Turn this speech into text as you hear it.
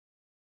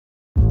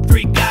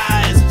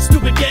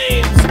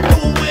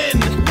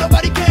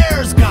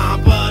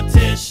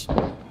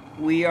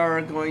we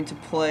are going to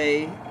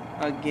play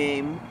a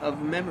game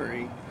of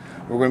memory.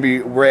 We're going to be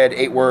read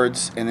 8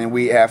 words, and then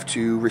we have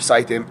to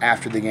recite them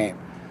after the game.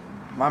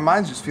 My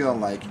mind's just feeling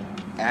like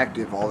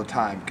active all the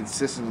time,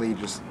 consistently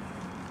just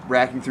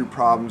racking through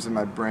problems in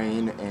my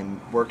brain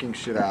and working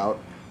shit out.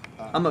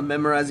 I'm a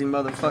memorizing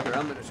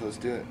motherfucker. So let's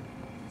do it.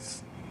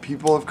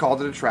 People have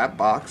called it a trap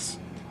box.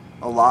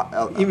 A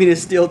lot. You mean a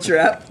steel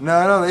trap?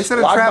 No, they said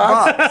a Lock trap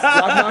box? box.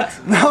 Lock box?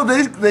 No,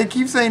 they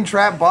keep saying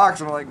trap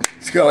box. I'm like,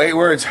 Let's go. 8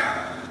 words.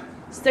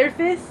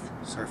 Surface.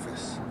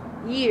 Surface.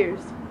 Years.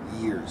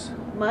 Years.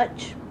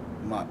 Much.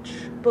 Much.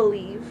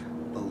 Believe.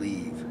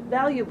 Believe.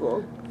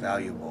 Valuable.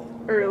 Valuable.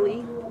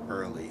 Early.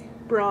 Early.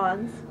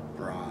 Bronze.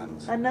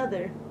 Bronze.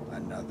 Another.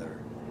 Another.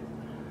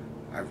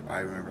 I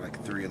remember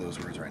like 3 of those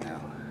words right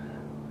now.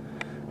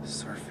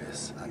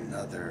 Surface.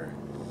 Another.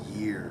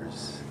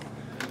 Years.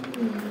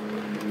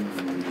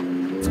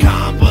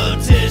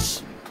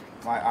 Compatish.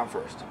 I'm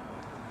first.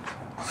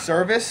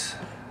 Service.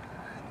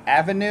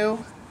 Avenue.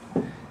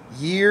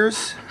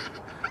 Years.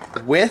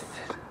 With.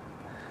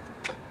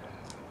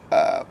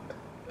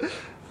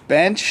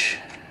 Bench.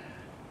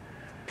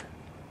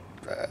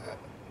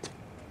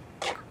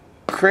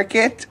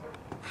 Cricket.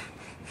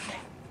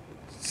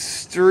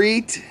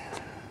 Street.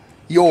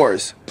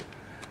 Yours.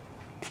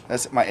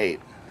 That's my 8.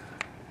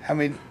 How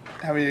many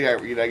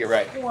did I get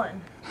right?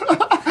 1.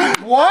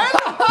 One?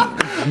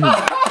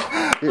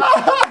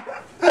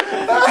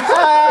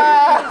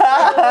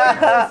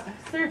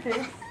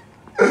 Surface.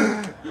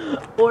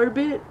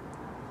 Orbit.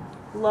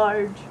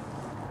 Large.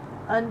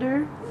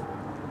 Under.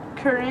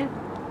 Current.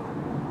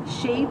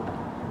 Shape.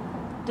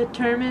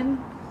 Determine.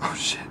 oh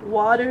shit.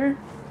 Water.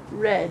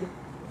 Red.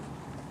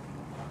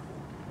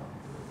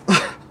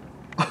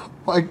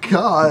 My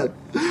God.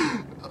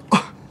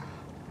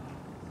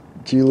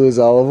 Did you lose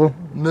all of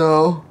them?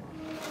 No.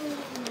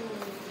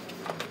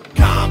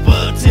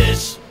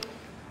 Compatish.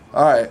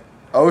 All right.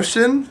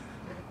 Ocean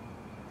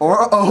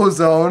or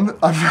ozone.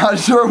 I'm not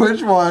sure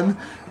which one.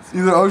 It's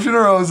either ocean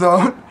or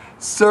ozone.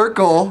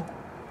 Circle.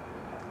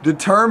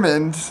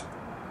 Determined.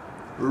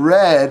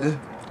 Red.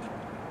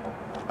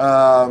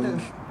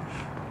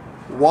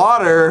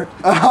 Water.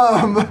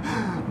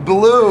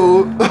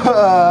 Blue.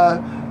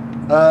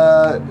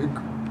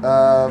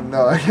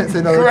 No, I can't say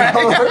another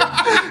color.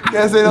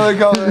 Can't say another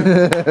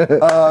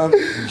color.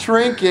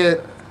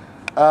 Trinket.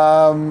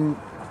 I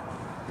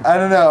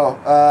don't know.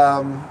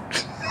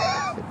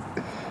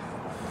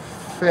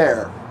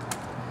 Fair.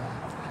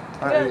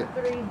 Good.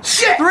 3.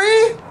 Shit!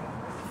 3?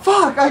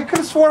 Fuck! I could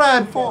have sworn I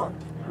had 4.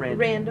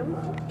 Random.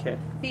 Okay.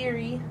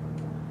 Theory.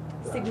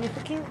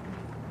 Significant.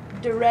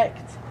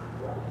 Direct.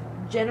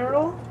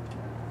 General.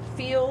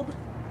 Field.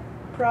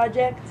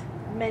 Project.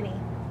 Many.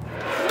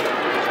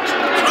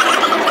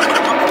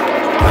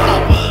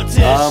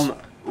 Compatish.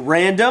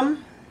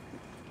 Random.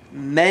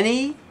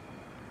 Many.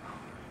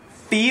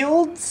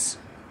 Fields.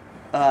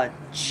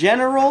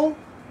 General.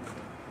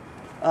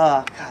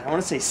 God, I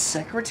want to say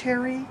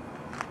secretary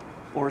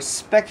or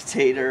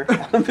spectator.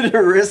 I'm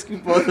gonna risk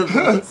both of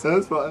those.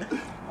 That's fine.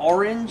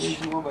 Orange.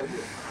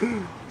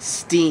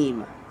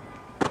 Steam.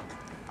 I'm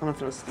gonna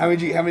throw steam. How many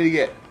did you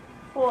get?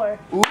 4.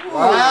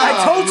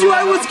 I told you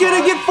I was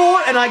gonna get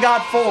 4, and I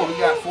got 4. You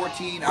got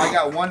 14. I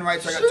got 1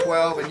 right, so I got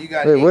 12, and you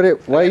got Wait,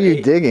 8. why are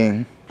you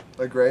digging?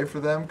 A grave for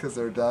them because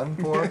they're done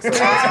for. So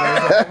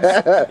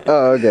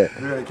Oh, okay.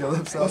 they're gonna kill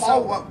themselves.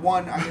 Also,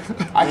 one. I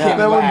can't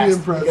That would be last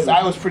impressive. because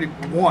I was pretty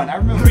 1. I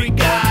remember. 3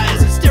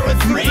 guys and still a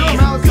 3.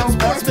 Good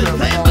sportsmen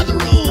playing by the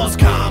rules.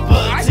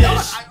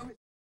 Compatish.